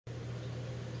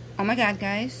Oh my god,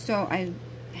 guys, so I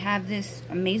have this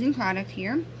amazing product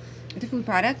here. It's a food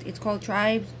product. It's called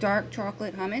Tribe's Dark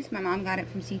Chocolate Hummus. My mom got it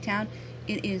from C-Town.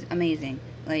 It is amazing.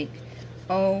 Like,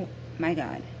 oh my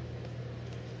god.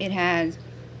 It has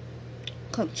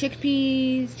cooked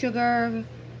chickpeas, sugar,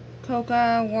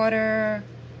 cocoa, water,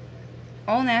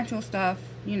 all natural stuff,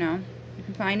 you know. You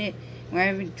can find it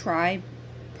wherever Tribe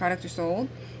products are sold.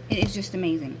 It is just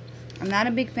amazing. I'm not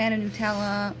a big fan of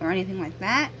Nutella or anything like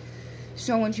that.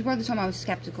 So when she brought this home, I was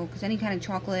skeptical because any kind of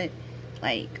chocolate,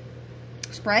 like,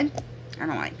 spread, I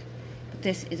don't like. But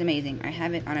this is amazing. I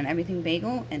have it on an everything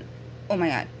bagel, and oh my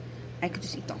god, I could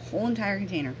just eat the whole entire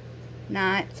container.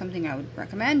 Not something I would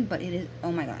recommend, but it is,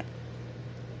 oh my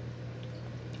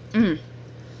god.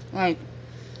 Like,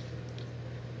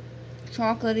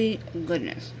 chocolatey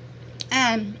goodness.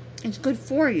 And it's good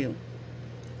for you.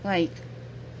 Like,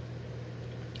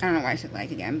 I don't know why I said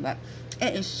like again, but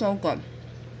it is so good.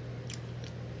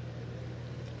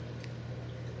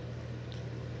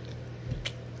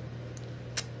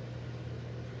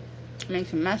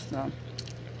 Makes a mess though.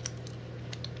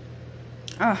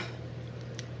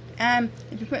 And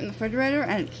if you put it in the refrigerator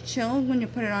and it's chilled when you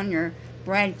put it on your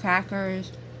bread,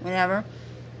 crackers, whatever,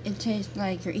 it tastes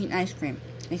like you're eating ice cream,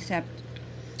 except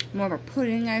more of a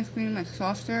pudding ice cream, like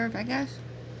soft serve, I guess.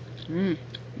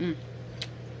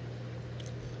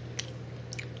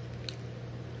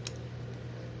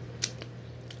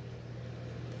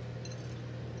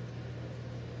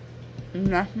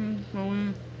 Nothing's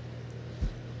going.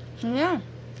 So yeah,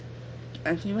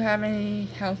 if you have any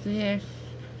healthy-ish,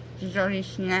 desserty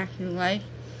snacks you like,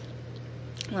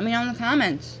 let me know in the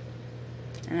comments.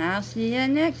 And I'll see you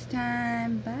next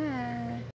time. Bye.